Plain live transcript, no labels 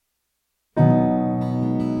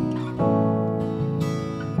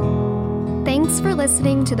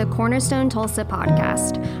listening to the Cornerstone Tulsa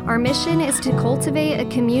podcast. Our mission is to cultivate a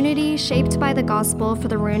community shaped by the gospel for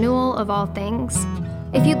the renewal of all things.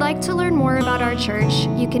 If you'd like to learn more about our church,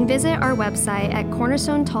 you can visit our website at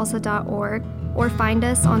cornerstonetulsa.org or find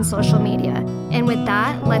us on social media. And with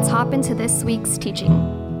that, let's hop into this week's teaching.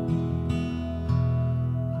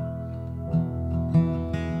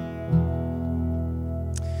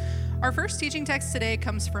 Our first teaching text today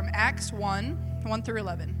comes from Acts 1 through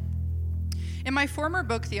 11. In my former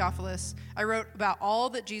book, Theophilus, I wrote about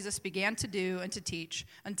all that Jesus began to do and to teach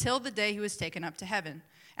until the day he was taken up to heaven,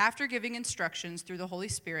 after giving instructions through the Holy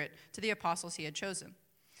Spirit to the apostles he had chosen.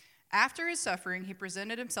 After his suffering, he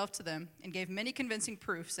presented himself to them and gave many convincing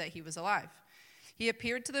proofs that he was alive. He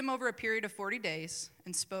appeared to them over a period of 40 days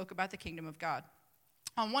and spoke about the kingdom of God.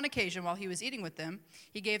 On one occasion, while he was eating with them,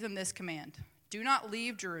 he gave them this command: "Do not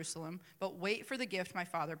leave Jerusalem, but wait for the gift my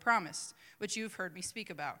Father promised, which you have heard me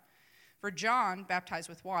speak about. For John baptized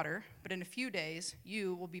with water, but in a few days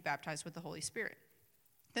you will be baptized with the Holy Spirit."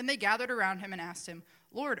 Then they gathered around him and asked him,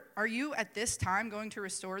 "Lord, are you at this time going to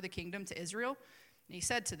restore the kingdom to Israel?" And he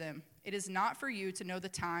said to them, "It is not for you to know the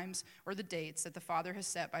times or the dates that the Father has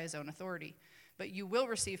set by his own authority, but you will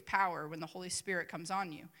receive power when the Holy Spirit comes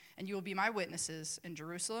on you, and you will be my witnesses in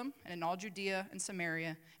Jerusalem and in all Judea and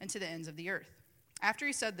Samaria and to the ends of the earth." After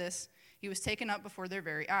he said this, he was taken up before their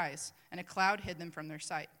very eyes, and a cloud hid them from their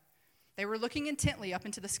sight. They were looking intently up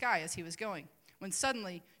into the sky as he was going, when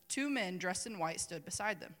suddenly 2 men dressed in white stood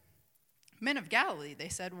beside them. "Men of Galilee," they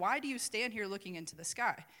said, "why do you stand here looking into the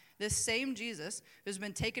sky? This same Jesus who has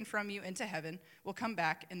been taken from you into heaven will come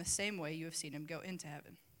back in the same way you have seen him go into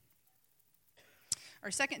heaven."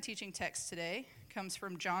 Our second teaching text today comes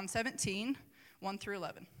from John 17, 1 through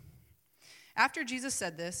 11. After Jesus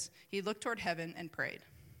said this, he looked toward heaven and prayed,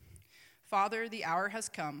 "Father, the hour has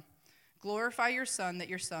come. Glorify your Son, that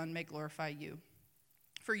your Son may glorify you.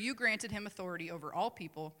 For you granted him authority over all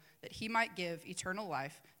people, that he might give eternal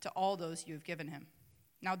life to all those you have given him.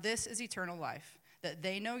 Now this is eternal life, that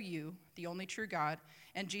they know you, the only true God,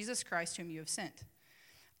 and Jesus Christ whom you have sent.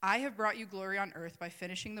 I have brought you glory on earth by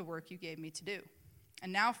finishing the work you gave me to do.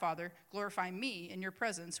 And now, Father, glorify me in your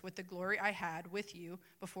presence with the glory I had with you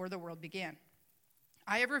before the world began.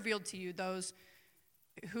 I have revealed to you those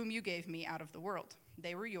whom you gave me out of the world.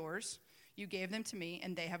 They were yours. You gave them to me,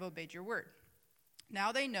 and they have obeyed your word.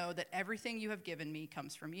 Now they know that everything you have given me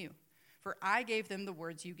comes from you. For I gave them the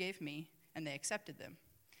words you gave me, and they accepted them.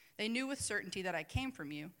 They knew with certainty that I came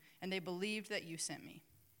from you, and they believed that you sent me.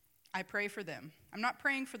 I pray for them. I'm not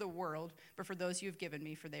praying for the world, but for those you have given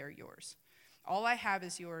me, for they are yours. All I have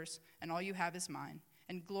is yours, and all you have is mine,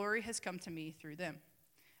 and glory has come to me through them.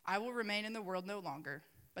 I will remain in the world no longer,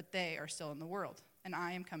 but they are still in the world, and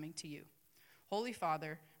I am coming to you. Holy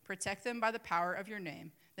Father, protect them by the power of your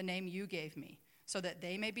name, the name you gave me, so that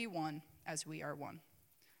they may be one as we are one."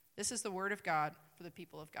 This is the word of God for the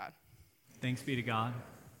people of God. Thanks be to God.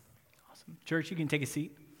 Awesome. Church, you can take a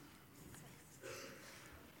seat.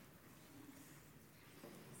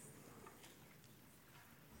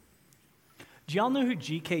 Do y'all know who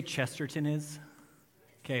G.K. Chesterton is?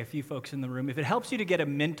 Okay, a few folks in the room. If it helps you to get a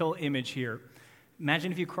mental image here,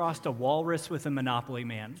 imagine if you crossed a walrus with a Monopoly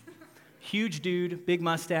man. Huge dude, big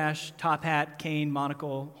mustache, top hat, cane,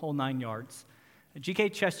 monocle, whole 9 yards. G.K.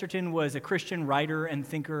 Chesterton was a Christian writer and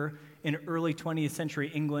thinker in early 20th century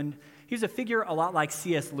England. He was a figure a lot like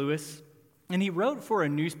C.S. Lewis, and he wrote for a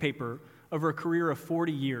newspaper over a career of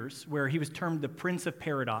 40 years where he was termed the Prince of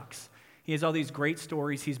Paradox. He has all these great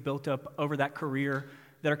stories he's built up over that career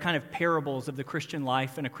that are kind of parables of the Christian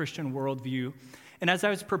life and a Christian worldview. And as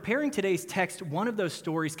I was preparing today's text, one of those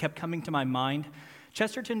stories kept coming to my mind.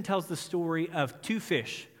 Chesterton tells the story of 2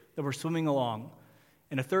 fish that were swimming along.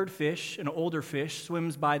 And a third fish, an older fish,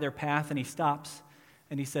 swims by their path and he stops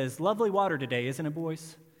and he says, "Lovely water today, isn't it,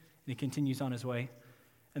 boys?" And he continues on his way.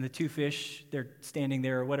 And the 2 fish, they're standing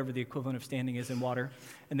there, or whatever the equivalent of standing is in water,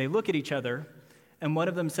 and they look at each other. And one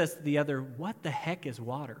of them says to the other, "What the heck is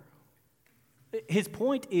water?" His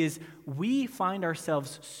point is we find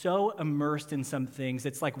ourselves so immersed in some things,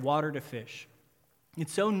 it's like water to fish.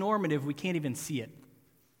 It's so normative we can't even see it.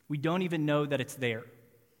 We don't even know that it's there.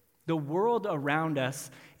 The world around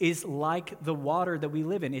us is like the water that we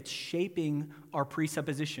live in. It's shaping our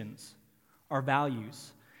presuppositions, our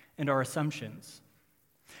values, and our assumptions.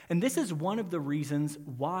 And this is one of the reasons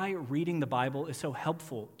why reading the Bible is so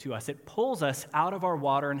helpful to us. It pulls us out of our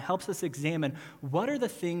water and helps us examine what are the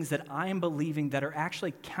things that I am believing that are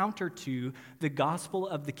actually counter to the gospel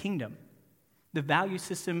of the kingdom. the value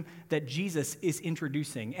system that Jesus is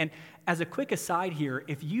introducing. And as a quick aside here,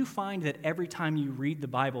 if you find that every time you read the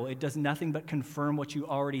Bible, it does nothing but confirm what you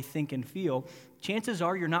already think and feel, chances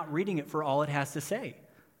are you're not reading it for all it has to say.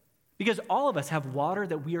 Because all of us have water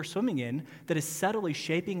that we are swimming in that is subtly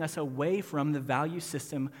shaping us away from the value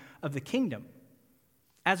system of the kingdom.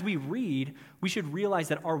 As we read, we should realize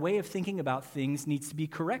that our way of thinking about things needs to be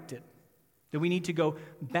corrected. That we need to go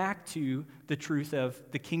back to the truth of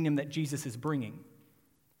the kingdom that Jesus is bringing.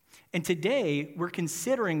 And today, we're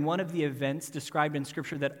considering one of the events described in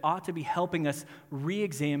Scripture that ought to be helping us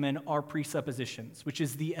re-examine our presuppositions, which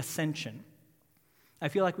is the Ascension. I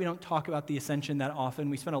feel like we don't talk about the Ascension that often.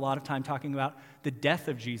 We spend a lot of time talking about the death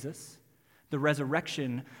of Jesus, the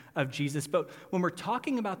resurrection of Jesus. But when we're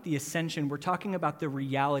talking about the Ascension, we're talking about the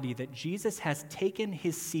reality that Jesus has taken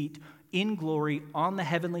his seat in glory on the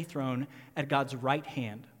heavenly throne at God's right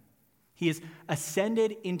hand. He has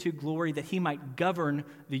ascended into glory that he might govern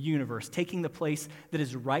the universe, taking the place that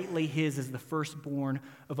is rightly his as the firstborn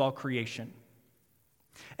of all creation.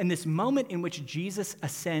 And this moment in which Jesus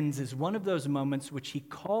ascends is one of those moments which he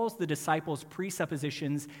calls the disciples'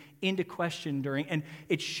 presuppositions into question during, and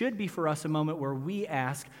it should be for us a moment where we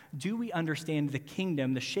ask, do we understand the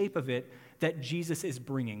kingdom, the shape of it, that Jesus is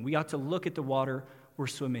bringing? We ought to look at the water we're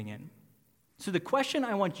swimming in. So the question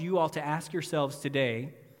I want you all to ask yourselves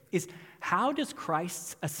today is, how does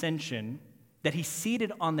Christ's ascension, that he's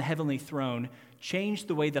seated on the heavenly throne, change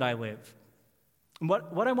the way that I live? And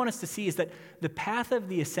what I want us to see is that the path of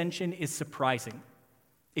the ascension is surprising.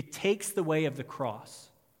 It takes the way of the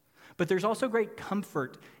cross. But there's also great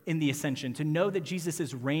comfort in the ascension, to know that Jesus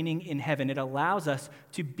is reigning in heaven. It allows us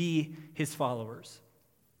to be his followers.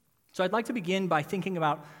 So I'd like to begin by thinking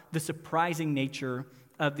about the surprising nature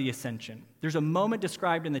of the ascension. There's a moment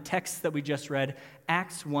described in the text that we just read,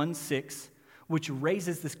 Acts 1:6, which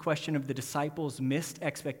raises this question of the disciples' missed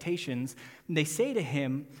expectations. And they say to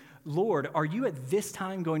him, Lord, are you at this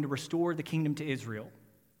time going to restore the kingdom to Israel?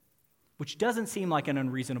 Which doesn't seem like an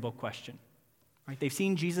unreasonable question. Right? They've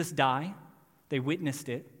seen Jesus die, they witnessed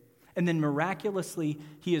it, and then miraculously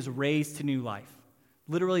he is raised to new life.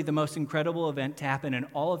 Literally the most incredible event to happen in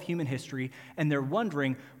all of human history, and they're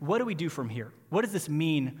wondering, what do we do from here? What does this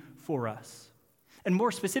mean for us? And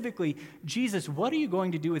more specifically, Jesus, what are you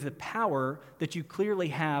going to do with the power that you clearly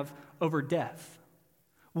have over death?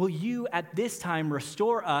 Will you at this time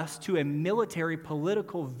restore us to a military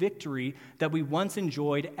political victory that we once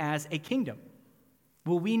enjoyed as a kingdom?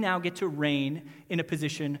 Will we now get to reign in a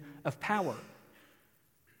position of power?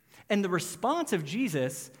 And the response of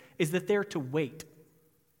Jesus is that they're to wait.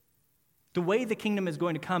 The way the kingdom is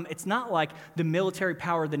going to come, it's not like the military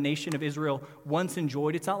power the nation of Israel once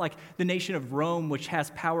enjoyed. It's not like the nation of Rome, which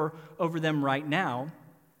has power over them right now.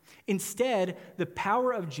 Instead, the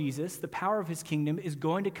power of Jesus, the power of his kingdom, is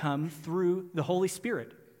going to come through the Holy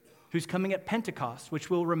Spirit, who's coming at Pentecost, which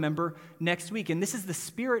we'll remember next week. And this is the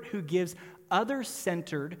Spirit who gives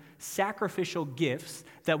other-centered, sacrificial gifts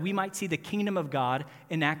that we might see the kingdom of God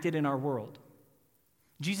enacted in our world.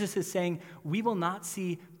 Jesus is saying, we will not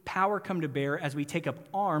see power come to bear as we take up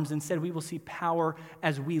arms. Instead, we will see power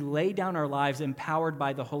as we lay down our lives empowered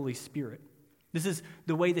by the Holy Spirit. This is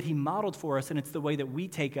the way that he modeled for us, and it's the way that we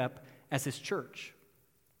take up as his church.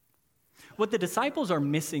 What the disciples are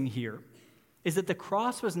missing here is that the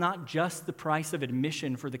cross was not just the price of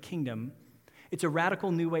admission for the kingdom. It's a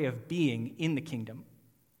radical new way of being in the kingdom.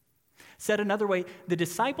 Said another way, the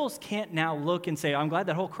disciples can't now look and say, I'm glad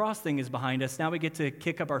that whole cross thing is behind us. Now we get to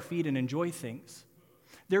kick up our feet and enjoy things.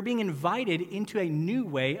 They're being invited into a new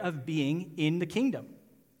way of being in the kingdom.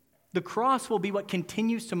 The cross will be what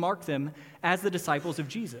continues to mark them as the disciples of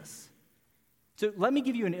Jesus. So let me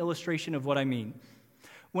give you an illustration of what I mean.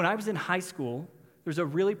 When I was in high school, there's a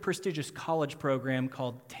really prestigious college program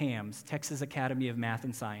called TAMS, Texas Academy of Math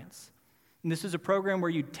and Science. And this is a program where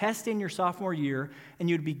you'd test in your sophomore year, and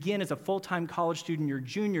you'd begin as a full-time college student your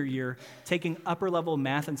junior year, taking upper-level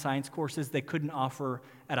math and science courses they couldn't offer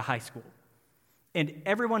at a high school. And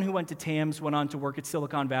everyone who went to TAMS went on to work at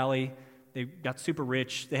Silicon Valley. They got super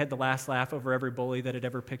rich. They had the last laugh over every bully that had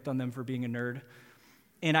ever picked on them for being a nerd.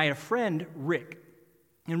 And I had a friend, Rick.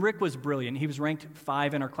 And Rick was brilliant. He was ranked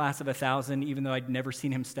 5 in our class of 1,000, even though I'd never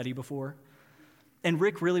seen him study before. And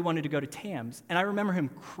Rick really wanted to go to TAMS. And I remember him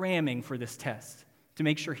cramming for this test to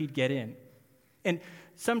make sure he'd get in. And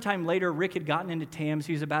sometime later, Rick had gotten into TAMS.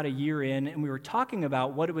 He was about a year in, and we were talking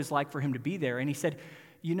about what it was like for him to be there. And he said,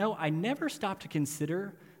 you know, I never stopped to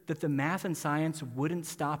consider that the math and science wouldn't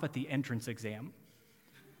stop at the entrance exam.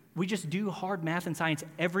 We just do hard math and science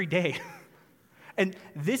every day. And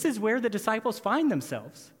this is where the disciples find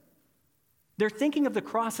themselves. They're thinking of the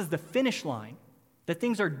cross as the finish line, that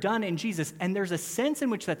things are done in Jesus, and there's a sense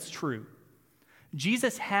in which that's true.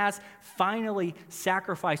 Jesus has finally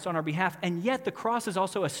sacrificed on our behalf, and yet the cross is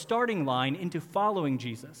also a starting line into following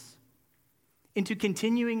Jesus, into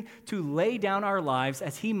continuing to lay down our lives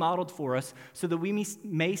as he modeled for us so that we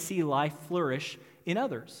may see life flourish in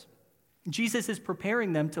others. Jesus is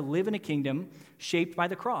preparing them to live in a kingdom shaped by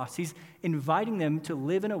the cross. He's inviting them to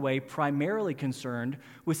live in a way primarily concerned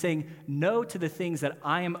with saying no to the things that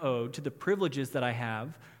I am owed, to the privileges that I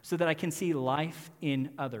have, so that I can see life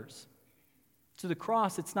in others. So the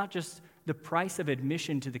cross, it's not just the price of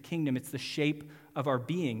admission to the kingdom, it's the shape of our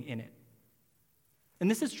being in it.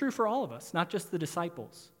 And this is true for all of us, not just the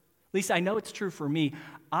disciples. At least I know it's true for me.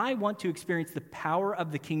 I want to experience the power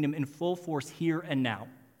of the kingdom in full force here and now.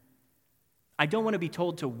 I don't want to be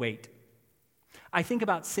told to wait. I think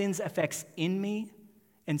about sin's effects in me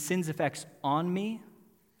and sin's effects on me,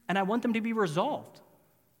 and I want them to be resolved.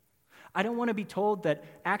 I don't want to be told that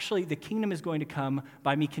actually the kingdom is going to come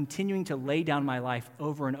by me continuing to lay down my life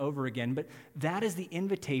over and over again, but that is the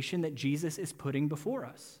invitation that Jesus is putting before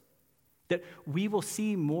us, that we will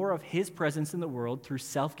see more of his presence in the world through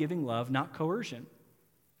self-giving love, not coercion.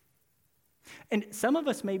 And some of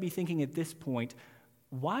us may be thinking at this point,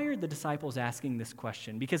 why are the disciples asking this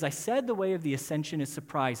question? Because I said the way of the ascension is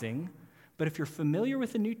surprising, but if you're familiar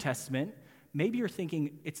with the New Testament, maybe you're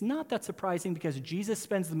thinking it's not that surprising because Jesus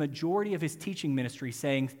spends the majority of his teaching ministry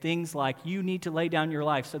saying things like, you need to lay down your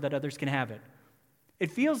life so that others can have it.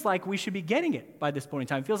 It feels like we should be getting it by this point in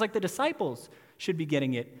time. It feels like the disciples should be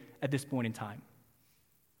getting it at this point in time.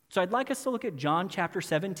 So I'd like us to look at John chapter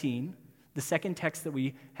 17, the second text that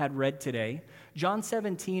we had read today. John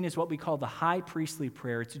 17 is what we call the high priestly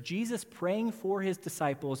prayer. It's Jesus praying for his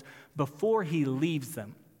disciples before he leaves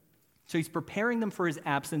them. So he's preparing them for his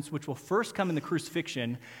absence, which will first come in the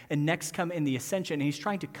crucifixion and next come in the ascension. And he's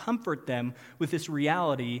trying to comfort them with this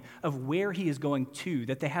reality of where he is going to,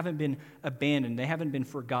 that they haven't been abandoned, they haven't been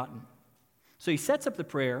forgotten. So he sets up the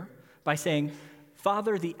prayer by saying,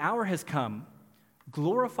 Father, the hour has come.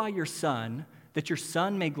 Glorify your Son, that your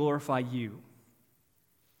Son may glorify you.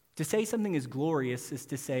 To say something is glorious is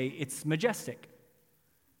to say it's majestic,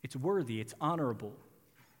 it's worthy, it's honorable,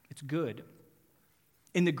 it's good.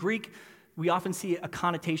 In the Greek, we often see a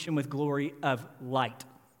connotation with glory of light,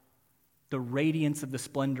 the radiance of the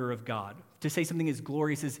splendor of God. To say something is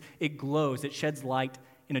glorious is it glows, it sheds light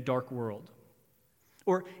in a dark world.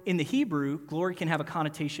 Or in the Hebrew, glory can have a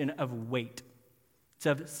connotation of weight. It's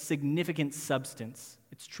of significant substance.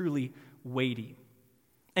 It's truly weighty.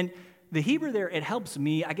 And the Hebrew there, it helps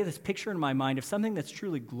me. I get this picture in my mind of something that's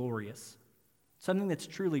truly glorious, something that's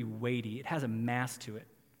truly weighty. It has a mass to it.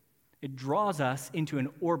 It draws us into an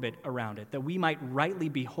orbit around it, that we might rightly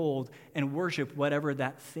behold and worship whatever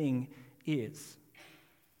that thing is.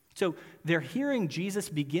 So they're hearing Jesus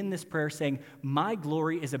begin this prayer saying, my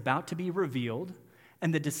glory is about to be revealed,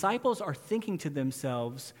 and the disciples are thinking to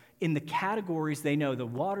themselves in the categories they know, the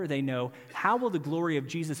water they know, how will the glory of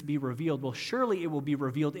Jesus be revealed? Well, surely it will be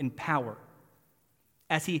revealed in power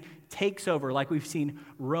as he takes over, like we've seen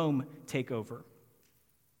Rome take over.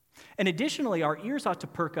 And additionally, our ears ought to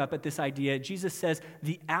perk up at this idea. Jesus says,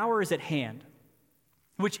 the hour is at hand,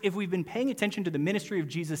 which if we've been paying attention to the ministry of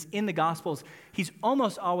Jesus in the Gospels, he's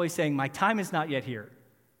almost always saying, my time is not yet here.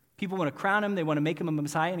 People want to crown him, they want to make him a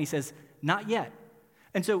Messiah, and he says, not yet.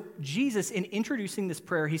 And so Jesus, in introducing this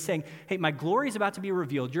prayer, he's saying, hey, my glory is about to be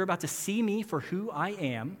revealed. You're about to see me for who I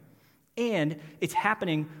am, and it's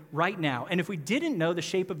happening right now. And if we didn't know the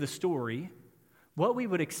shape of the story, what we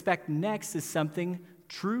would expect next is something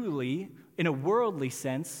truly, in a worldly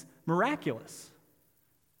sense, miraculous.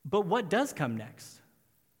 But what does come next?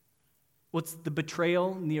 What's the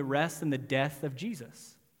betrayal and the arrest and the death of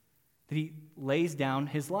Jesus? That he lays down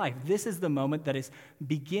his life. This is the moment that is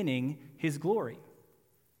beginning his glory.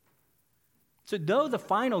 So though the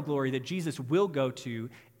final glory that Jesus will go to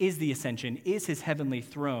is the ascension, is his heavenly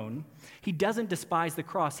throne, he doesn't despise the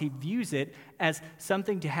cross. He views it as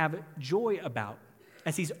something to have joy about,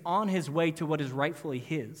 as he's on his way to what is rightfully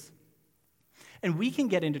his. And we can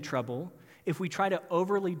get into trouble if we try to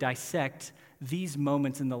overly dissect these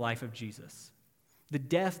moments in the life of Jesus. The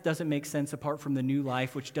death doesn't make sense apart from the new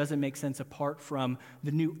life, which doesn't make sense apart from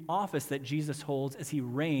the new office that Jesus holds as he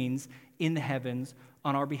reigns in the heavens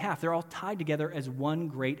on our behalf. They're all tied together as one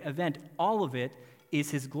great event. All of it is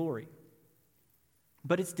his glory.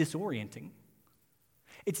 But it's disorienting.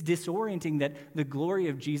 It's disorienting that the glory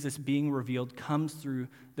of Jesus being revealed comes through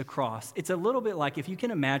the cross. It's a little bit like if you can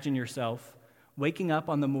imagine yourself waking up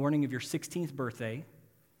on the morning of your 16th birthday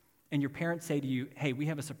and your parents say to you, hey, we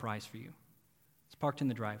have a surprise for you. It's parked in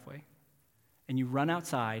the driveway. and you run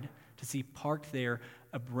outside to see parked there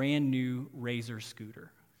a brand new Razor scooter.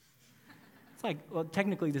 It's like, well,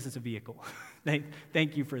 technically this is a vehicle.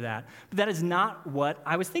 Thank you for that. But that is not what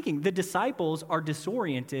I was thinking. The disciples are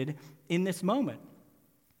disoriented in this moment.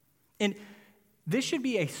 And this should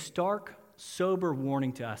be a stark, sober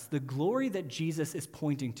warning to us. The glory that Jesus is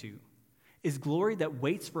pointing to is glory that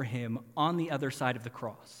waits for him on the other side of the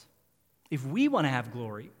cross. If we want to have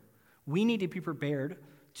glory, we need to be prepared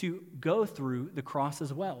to go through the cross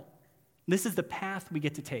as well. This is the path we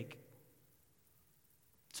get to take.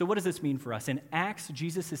 So what does this mean for us? In Acts,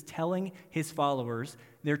 Jesus is telling his followers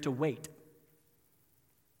they're to wait.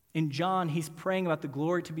 In John, he's praying about the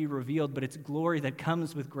glory to be revealed, but it's glory that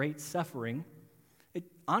comes with great suffering. It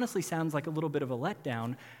honestly sounds like a little bit of a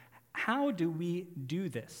letdown. How do we do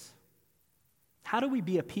this? How do we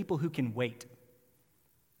be a people who can wait?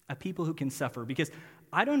 A people who can suffer? Because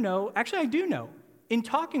I don't know, actually I do know. In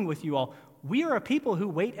talking with you all, we are a people who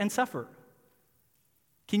wait and suffer.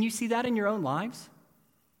 Can you see that in your own lives?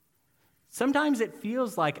 Sometimes it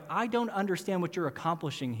feels like I don't understand what you're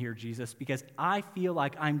accomplishing here, Jesus, because I feel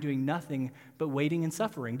like I'm doing nothing but waiting and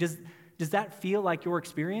suffering. Does that feel like your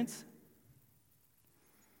experience?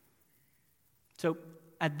 So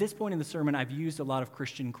at this point in the sermon, I've used a lot of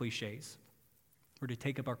Christian cliches. We're to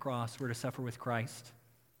take up our cross. We're to suffer with Christ.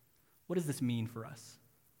 What does this mean for us?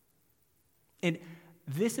 And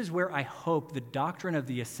this is where I hope the doctrine of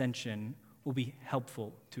the Ascension will be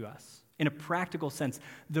helpful to us. In a practical sense,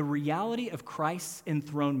 the reality of Christ's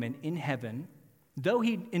enthronement in heaven, though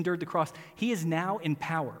he endured the cross, he is now in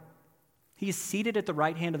power. He is seated at the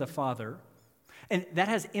right hand of the Father, and that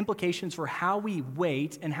has implications for how we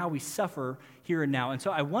wait and how we suffer here and now. And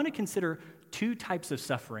so I want to consider two types of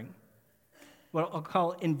suffering, what I'll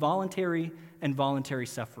call involuntary and voluntary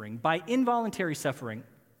suffering. By involuntary suffering,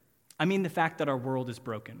 I mean the fact that our world is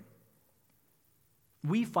broken.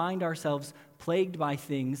 We find ourselves plagued by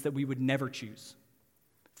things that we would never choose,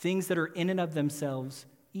 things that are in and of themselves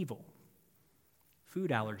evil, food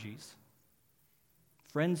allergies,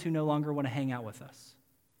 friends who no longer want to hang out with us,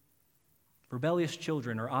 rebellious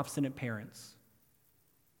children or obstinate parents,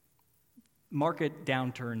 market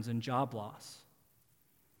downturns and job loss,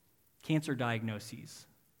 cancer diagnoses,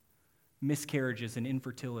 miscarriages and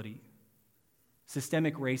infertility,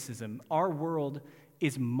 systemic racism. Our world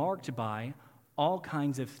is marked by all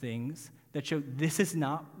kinds of things that show this is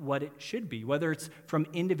not what it should be, whether it's from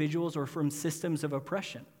individuals or from systems of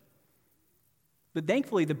oppression. But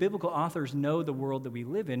thankfully, the biblical authors know the world that we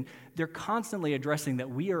live in. They're constantly addressing that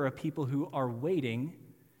we are a people who are waiting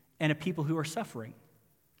and a people who are suffering.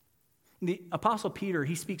 The Apostle Peter,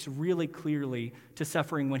 he speaks really clearly to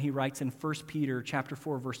suffering when he writes in 1 Peter chapter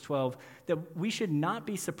 4, verse 12, that we should not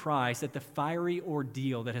be surprised at the fiery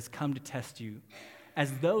ordeal that has come to test you,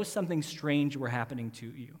 as though something strange were happening to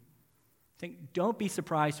you. Don't be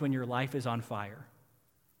surprised when your life is on fire.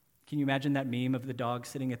 Can you imagine that meme of the dog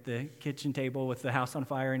sitting at the kitchen table with the house on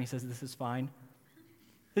fire and he says, "This is fine"?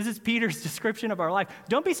 This is Peter's description of our life.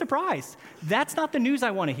 Don't be surprised. That's not the news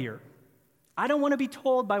I want to hear. I don't want to be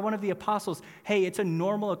told by one of the apostles, hey, it's a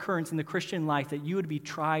normal occurrence in the Christian life that you would be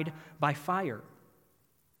tried by fire.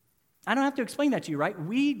 I don't have to explain that to you, right?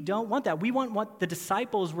 We don't want that. We want what the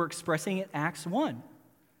disciples were expressing in Acts 1.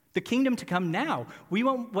 The kingdom to come now. We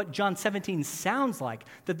want what John 17 sounds like,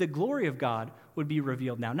 that the glory of God would be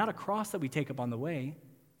revealed now, not a cross that we take up on the way.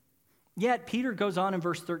 Yet Peter goes on in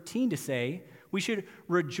verse 13 to say, we should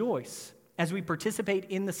rejoice as we participate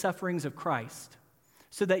in the sufferings of Christ,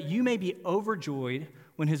 so that you may be overjoyed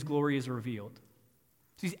when his glory is revealed.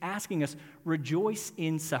 So he's asking us, rejoice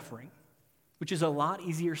in suffering, which is a lot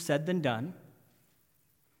easier said than done.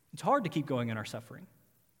 It's hard to keep going in our suffering.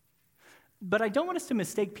 But I don't want us to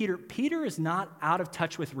mistake Peter. Peter is not out of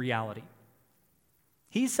touch with reality.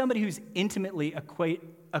 He's somebody who's intimately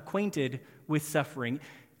acquainted with suffering.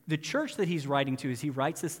 The church that he's writing to, as he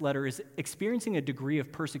writes this letter, is experiencing a degree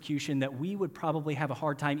of persecution that we would probably have a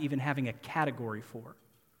hard time even having a category for.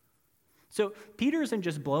 So Peter isn't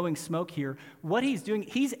just blowing smoke here. What he's doing,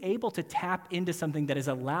 he's able to tap into something that is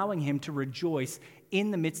allowing him to rejoice in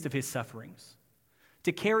the midst of his sufferings,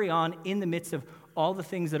 to carry on in the midst of all the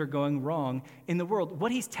things that are going wrong in the world.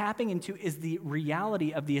 What he's tapping into is the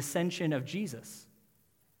reality of the ascension of Jesus.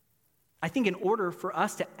 I think in order for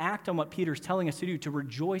us to act on what Peter's telling us to do, to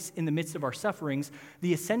rejoice in the midst of our sufferings,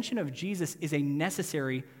 the ascension of Jesus is a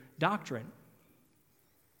necessary doctrine.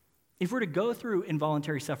 If we're to go through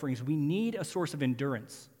involuntary sufferings, we need a source of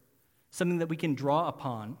endurance, something that we can draw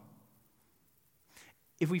upon.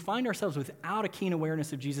 If we find ourselves without a keen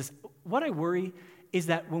awareness of Jesus, what I worry is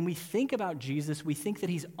that when we think about Jesus, we think that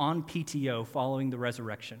he's on PTO following the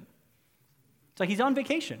resurrection. like he's on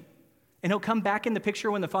vacation. And he'll come back in the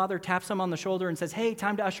picture when the Father taps him on the shoulder and says, hey,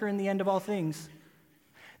 time to usher in the end of all things.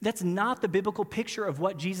 That's not the biblical picture of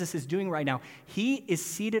what Jesus is doing right now. He is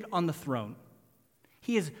seated on the throne.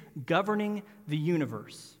 He is governing the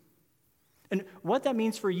universe. And what that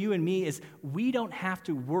means for you and me is we don't have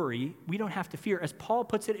to worry, we don't have to fear. As Paul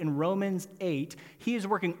puts it in Romans 8, he is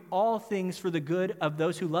working all things for the good of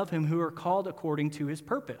those who love him, who are called according to his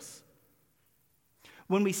purpose.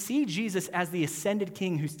 When we see Jesus as the ascended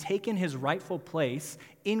king who's taken his rightful place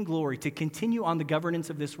in glory to continue on the governance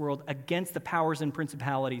of this world against the powers and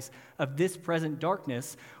principalities of this present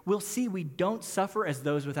darkness, we'll see we don't suffer as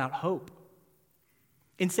those without hope.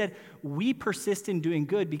 Instead, we persist in doing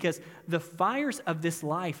good because the fires of this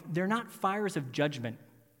life, they're not fires of judgment.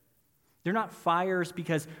 They're not fires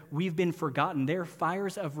because we've been forgotten. They're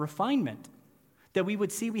fires of refinement. That we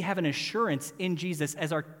would see we have an assurance in Jesus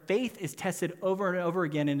as our faith is tested over and over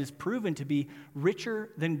again and is proven to be richer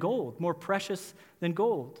than gold, more precious than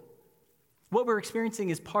gold. What we're experiencing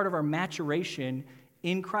is part of our maturation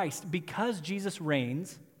in Christ. Because Jesus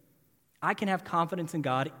reigns, I can have confidence in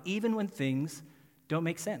God even when things don't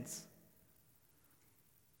make sense.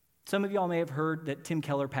 Some of y'all may have heard that Tim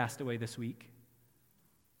Keller passed away this week.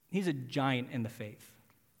 He's a giant in the faith.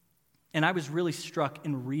 And I was really struck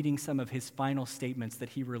in reading some of his final statements that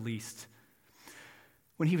he released.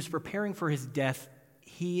 When he was preparing for his death,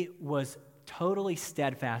 he was totally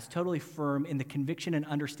steadfast, totally firm in the conviction and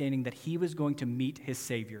understanding that he was going to meet his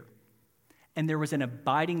Savior. And there was an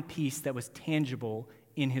abiding peace that was tangible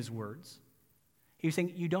in his words. He was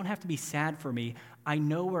saying, you don't have to be sad for me. I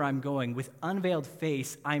know where I'm going. With unveiled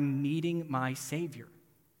face, I'm meeting my Savior.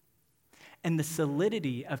 And the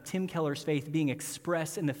solidity of Tim Keller's faith being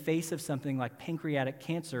expressed in the face of something like pancreatic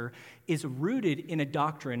cancer is rooted in a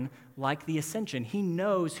doctrine like the Ascension. He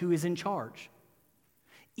knows who is in charge.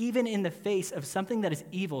 Even in the face of something that is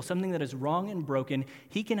evil, something that is wrong and broken,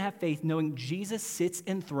 he can have faith knowing Jesus sits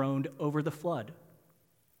enthroned over the flood.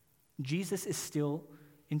 Jesus is still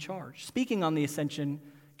in charge. Speaking on the Ascension,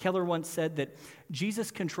 Keller once said that Jesus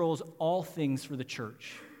controls all things for the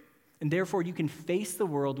church. And therefore, you can face the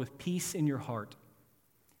world with peace in your heart.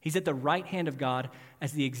 He's at the right hand of God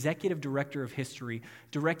as the executive director of history,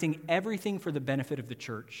 directing everything for the benefit of the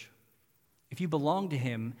church. If you belong to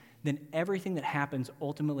him, then everything that happens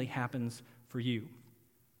ultimately happens for you.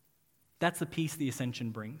 That's the peace the Ascension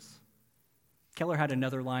brings. Keller had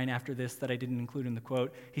another line after this that I didn't include in the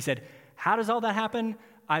quote. He said, how does all that happen?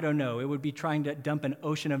 I don't know. It would be trying to dump an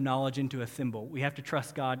ocean of knowledge into a thimble. We have to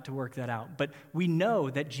trust God to work that out. But we know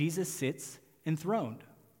that Jesus sits enthroned.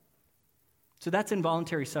 So that's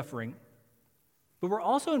involuntary suffering. But we're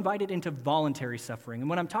also invited into voluntary suffering. And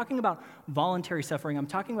when I'm talking about voluntary suffering, I'm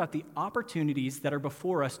talking about the opportunities that are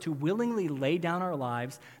before us to willingly lay down our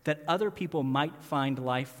lives that other people might find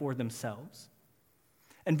life for themselves.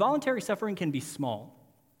 And voluntary suffering can be small.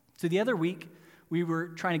 So the other week, we were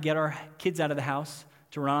trying to get our kids out of the house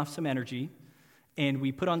to run off some energy, and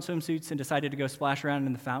we put on swimsuits and decided to go splash around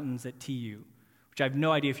in the fountains at TU, which I have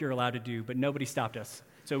no idea if you're allowed to do, but nobody stopped us.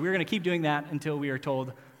 So we're going to keep doing that until we are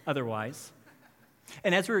told otherwise.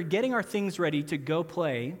 And as we were getting our things ready to go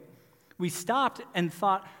play, we stopped and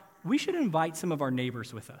thought we should invite some of our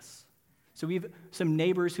neighbors with us. So we have some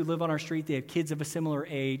neighbors who live on our street. They have kids of a similar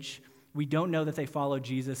age. We don't know that they follow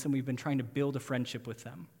Jesus, and we've been trying to build a friendship with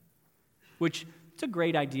them, which it's a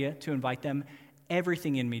great idea to invite them.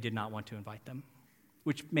 Everything in me did not want to invite them,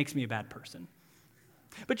 which makes me a bad person.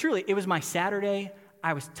 But truly, it was my Saturday.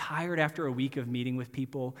 I was tired after a week of meeting with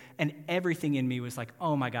people, and everything in me was like,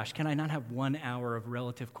 oh my gosh, can I not have 1 hour of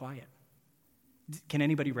relative quiet? Can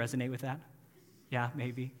anybody resonate with that? Yeah,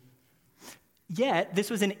 maybe. Yet, this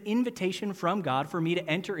was an invitation from God for me to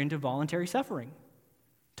enter into voluntary suffering,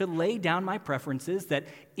 to lay down my preferences that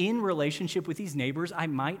in relationship with these neighbors, I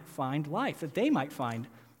might find life, that they might find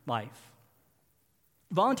life.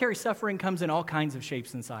 Voluntary suffering comes in all kinds of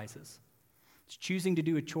shapes and sizes. It's choosing to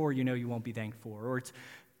do a chore you know you won't be thanked for, or it's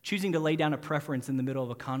choosing to lay down a preference in the middle of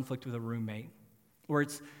a conflict with a roommate, or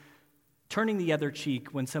it's turning the other cheek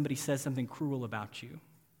when somebody says something cruel about you.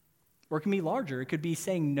 Or it can be larger. It could be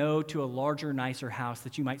saying no to a larger, nicer house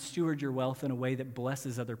that you might steward your wealth in a way that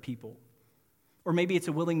blesses other people. Or maybe it's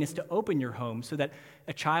a willingness to open your home so that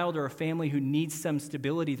a child or a family who needs some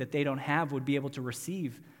stability that they don't have would be able to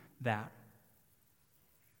receive that.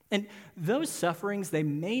 And those sufferings, they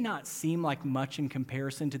may not seem like much in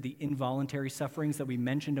comparison to the involuntary sufferings that we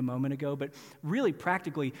mentioned a moment ago, but really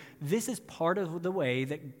practically, this is part of the way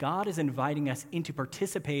that God is inviting us into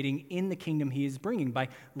participating in the kingdom he is bringing by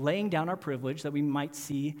laying down our privilege that we might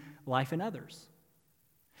see life in others.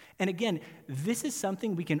 And again, this is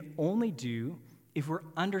something we can only do if we're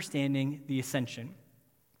understanding the ascension.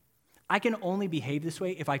 I can only behave this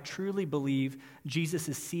way if I truly believe Jesus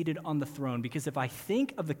is seated on the throne, because if I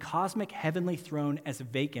think of the cosmic heavenly throne as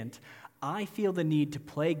vacant, I feel the need to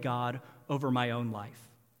play God over my own life.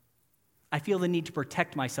 I feel the need to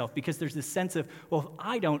protect myself because there's this sense of, well, if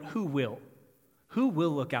I don't, who will? Who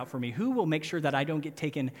will look out for me? Who will make sure that I don't get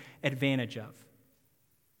taken advantage of?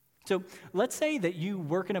 So let's say that you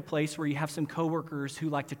work in a place where you have some coworkers who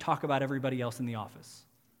like to talk about everybody else in the office.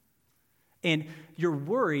 And you're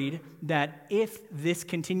worried that if this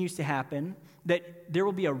continues to happen, that there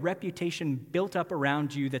will be a reputation built up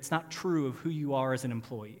around you that's not true of who you are as an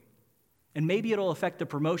employee. And maybe it'll affect the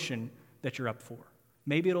promotion that you're up for.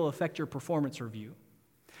 Maybe it'll affect your performance review.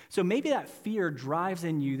 So maybe that fear drives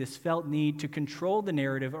in you this felt need to control the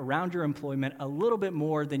narrative around your employment a little bit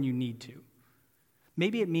more than you need to.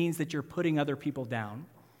 Maybe it means that you're putting other people down,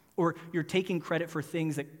 or you're taking credit for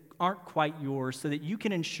things that aren't quite yours so that you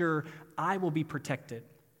can ensure I will be protected.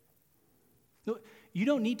 You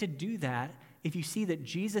don't need to do that if you see that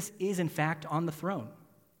Jesus is in fact on the throne.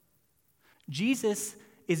 Jesus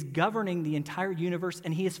is governing the entire universe,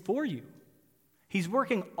 and he is for you. He's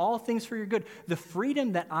working all things for your good. The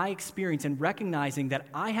freedom that I experience in recognizing that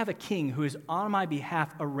I have a king who is on my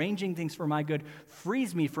behalf arranging things for my good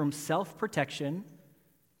frees me from self-protection,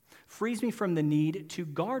 frees me from the need to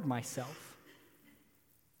guard myself.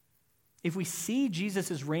 If we see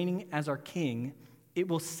Jesus as reigning as our king, it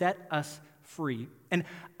will set us free. And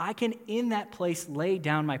I can, in that place, lay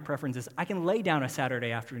down my preferences. I can lay down a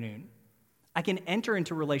Saturday afternoon. I can enter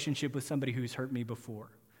into a relationship with somebody who's hurt me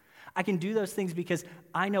before. I can do those things because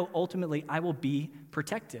I know ultimately I will be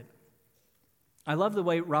protected. I love the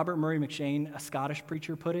way Robert Murray McShane, a Scottish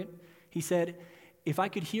preacher, put it. He said, "If I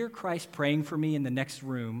could hear Christ praying for me in the next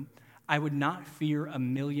room, I would not fear a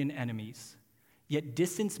million enemies. Yet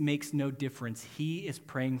distance makes no difference. He is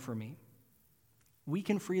praying for me." We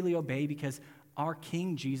can freely obey because our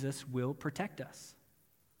King Jesus will protect us.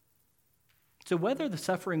 So whether the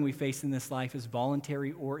suffering we face in this life is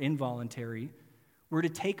voluntary or involuntary, we're to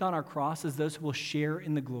take on our cross as those who will share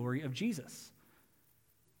in the glory of Jesus.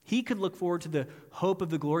 He could look forward to the hope of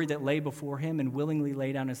the glory that lay before him and willingly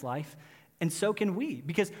lay down his life, and so can we,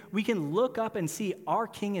 because we can look up and see our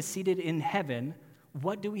King is seated in heaven.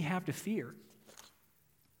 What do we have to fear?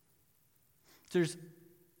 There's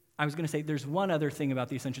one other thing about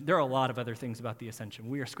the Ascension. There are a lot of other things about the Ascension.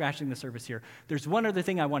 We are scratching the surface here. There's one other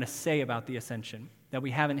thing I want to say about the Ascension that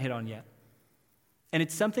we haven't hit on yet. And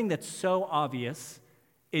it's something that's so obvious,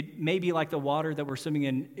 it may be like the water that we're swimming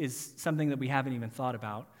in is something that we haven't even thought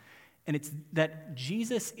about. And it's that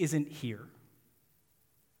Jesus isn't here.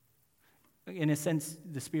 In a sense,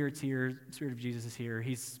 the Spirit's here, the Spirit of Jesus is here.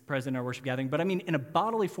 He's present in our worship gathering. But I mean, in a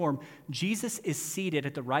bodily form, Jesus is seated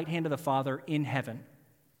at the right hand of the Father in heaven.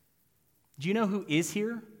 Do you know who is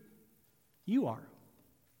here? You are.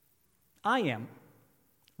 I am.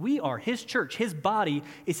 We are. His church, his body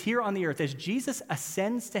is here on the earth. As Jesus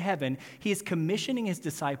ascends to heaven, he is commissioning his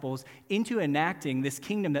disciples into enacting this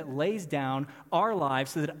kingdom that lays down our lives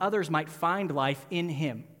so that others might find life in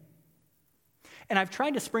him. And I've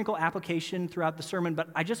tried to sprinkle application throughout the sermon, but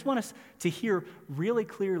I just want us to hear really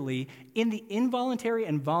clearly, in the involuntary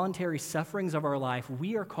and voluntary sufferings of our life,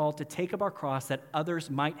 we are called to take up our cross that others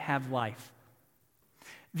might have life.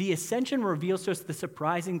 The Ascension reveals to us the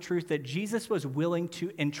surprising truth that Jesus was willing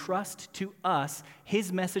to entrust to us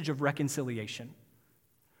his message of reconciliation,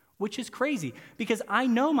 which is crazy because I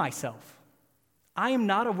know myself. I am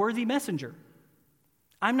not a worthy messenger.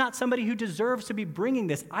 I'm not somebody who deserves to be bringing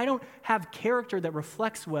this. I don't have character that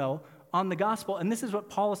reflects well on the gospel. And this is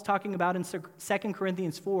what Paul is talking about in 2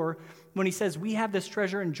 Corinthians 4 when he says, we have this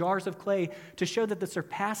treasure in jars of clay to show that the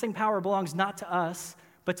surpassing power belongs not to us,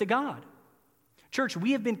 but to God. Church,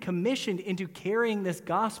 we have been commissioned into carrying this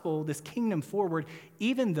gospel, this kingdom forward,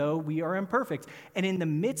 even though we are imperfect. And in the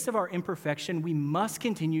midst of our imperfection, we must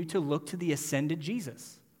continue to look to the ascended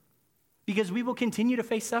Jesus because we will continue to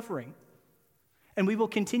face suffering. And we will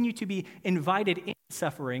continue to be invited in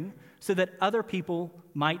suffering so that other people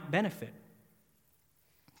might benefit.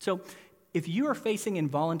 So if you are facing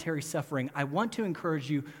involuntary suffering, I want to encourage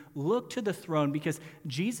you, look to the throne because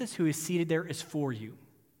Jesus who is seated there is for you.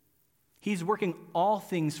 He's working all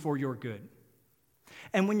things for your good.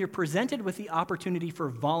 And when you're presented with the opportunity for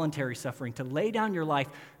voluntary suffering, to lay down your life,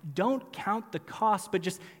 don't count the cost, but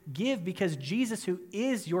just give because Jesus who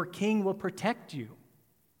is your King will protect you.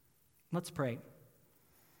 Let's pray.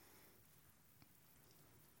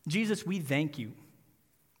 Jesus, we thank you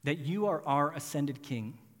that you are our ascended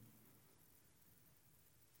King.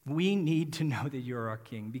 We need to know that you're our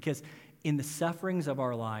King because in the sufferings of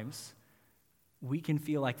our lives, we can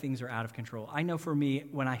feel like things are out of control. I know for me,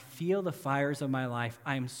 when I feel the fires of my life,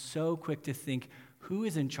 I am so quick to think, who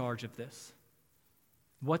is in charge of this?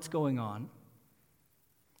 What's going on?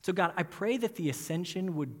 So God, I pray that the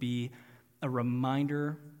Ascension would be a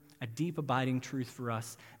reminder, a deep abiding truth for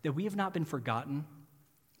us, that we have not been forgotten,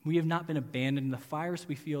 we have not been abandoned. The fires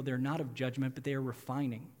we feel, they're not of judgment, but they are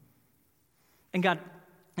refining. And God,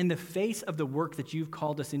 in the face of the work that you've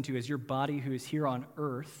called us into as your body who is here on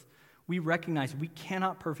earth, we recognize we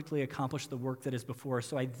cannot perfectly accomplish the work that is before us.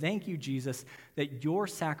 So I thank you, Jesus, that your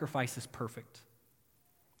sacrifice is perfect,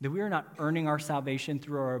 that we are not earning our salvation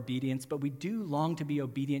through our obedience, but we do long to be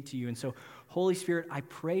obedient to you. And so, Holy Spirit, I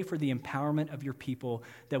pray for the empowerment of your people,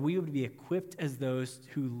 that we would be equipped as those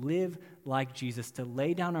who live like Jesus, to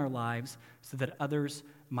lay down our lives so that others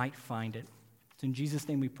might find it. It's in Jesus'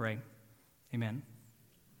 name we pray. Amen.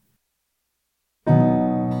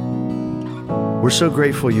 We're so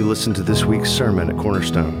grateful you listened to this week's sermon at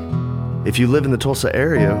Cornerstone. If you live in the Tulsa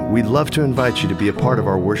area, we'd love to invite you to be a part of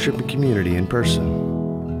our worship and community in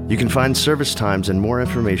person. You can find service times and more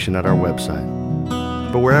information at our website.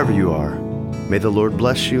 But wherever you are, may the Lord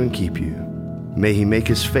bless you and keep you. May he make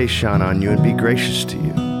his face shine on you and be gracious to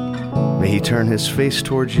you. May he turn his face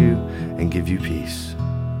towards you and give you peace.